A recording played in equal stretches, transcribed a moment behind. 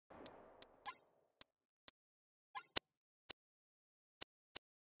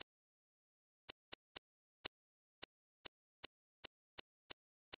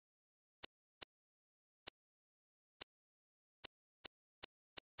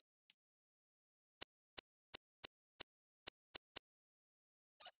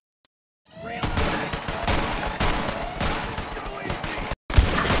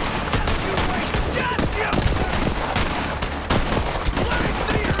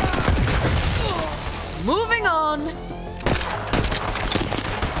on.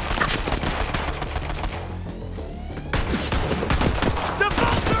 The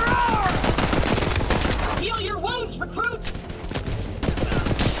bolts are ours! Heal your wounds, recruit!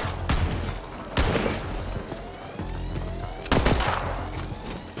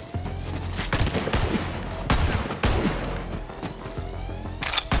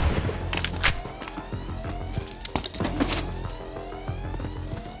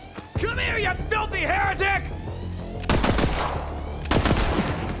 Come here, you filthy heretic!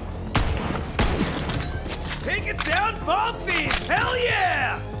 Take it down, both thieves! Hell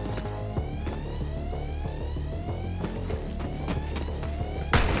yeah!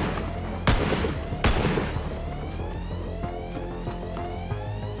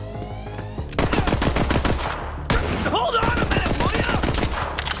 Hold on a minute, will ya?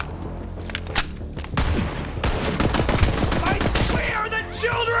 I swear the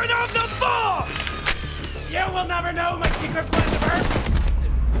children of the fall! You will never know my secret plan of Earth!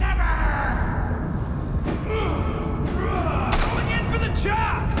 Never! Going in for the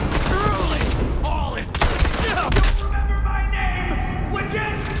chop! Truly, all is... Don't remember my name, which is...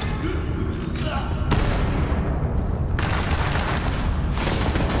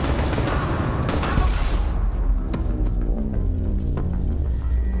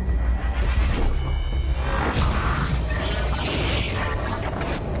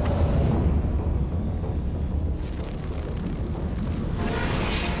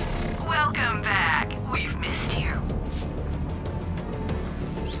 Welcome back. We've missed you.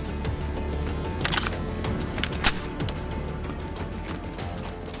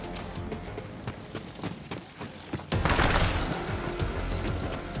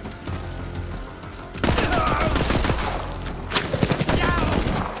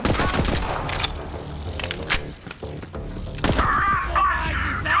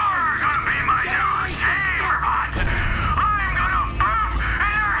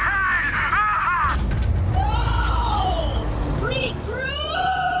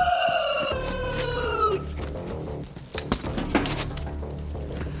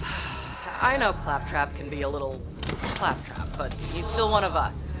 I know Claptrap can be a little claptrap, but he's still one of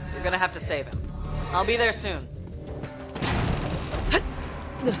us. You're gonna have to save him. I'll be there soon.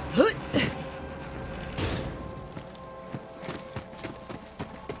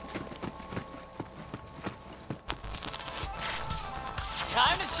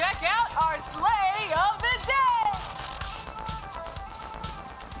 Time to check out our sleigh of the day!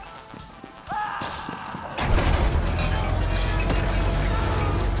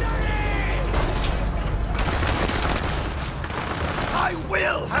 I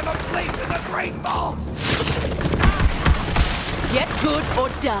will have a place in the Great Ball! Get good or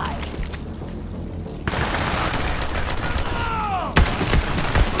die.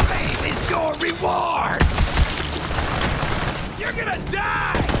 Fame is your reward! You're gonna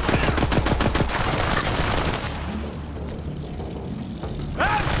die!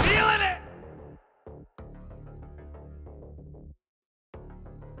 I'm feeling it!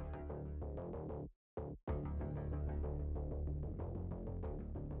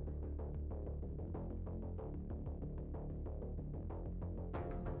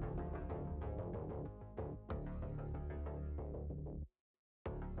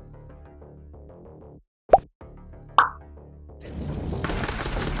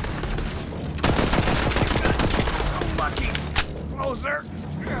 Lucky! Closer!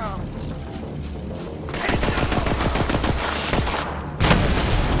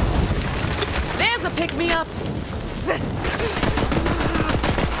 There's a pick-me-up!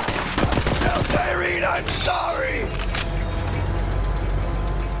 Tell Tyrene I'm sorry!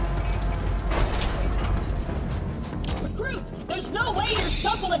 Recruit, there's no way your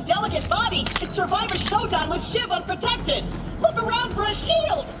supple and delicate body can survive a showdown with Shiv unprotected! Look around for a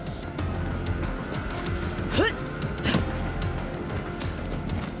shield!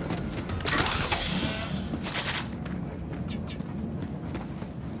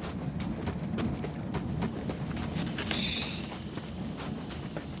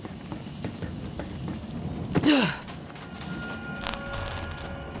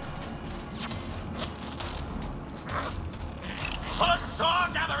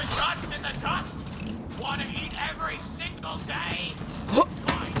 Huzzah, gathering dust in the dust! Want to eat every single day? Join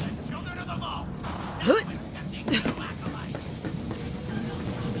the children of the vault!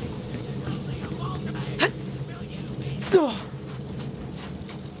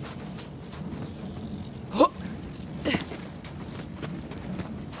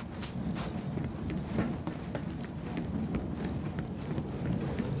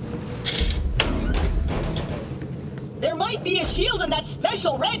 There might be a shield in that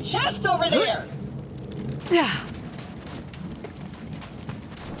special red chest over there!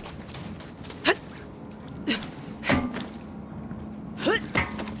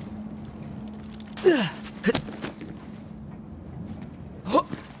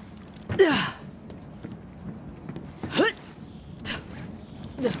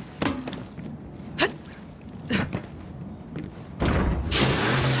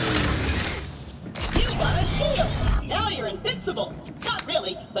 Invincible. Not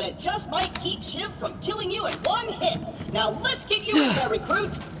really, but it just might keep Shiv from killing you in one hit. Now let's get you in there,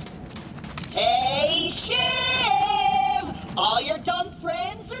 recruit. Hey, Shiv! All your dumb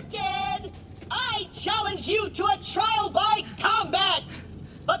friends are dead. I challenge you to a trial by combat.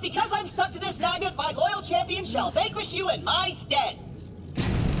 But because I'm stuck to this magnet, my loyal champion shall vanquish you in my stead.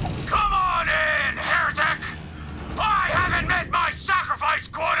 Come on in, heretic! I haven't met my sacrifice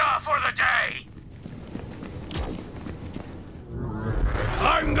quota for the day!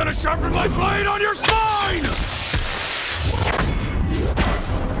 I'm gonna sharpen my blade on your spine!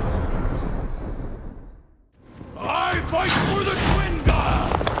 I fight for the twin god!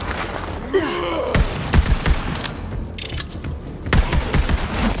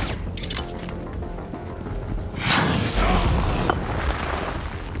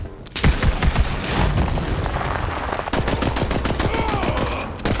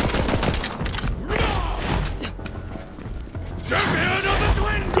 Champion of the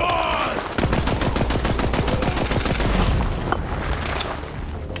twin gods!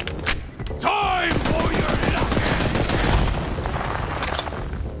 Time for your lock-in!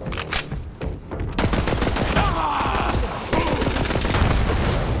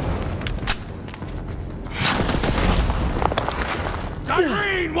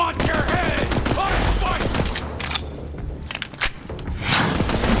 Tyreen wants your head! Let's fight!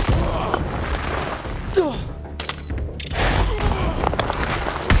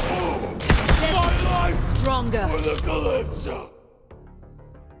 Stronger. For the Calypso!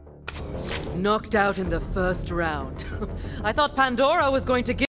 Knocked out in the first round. I thought Pandora was going to give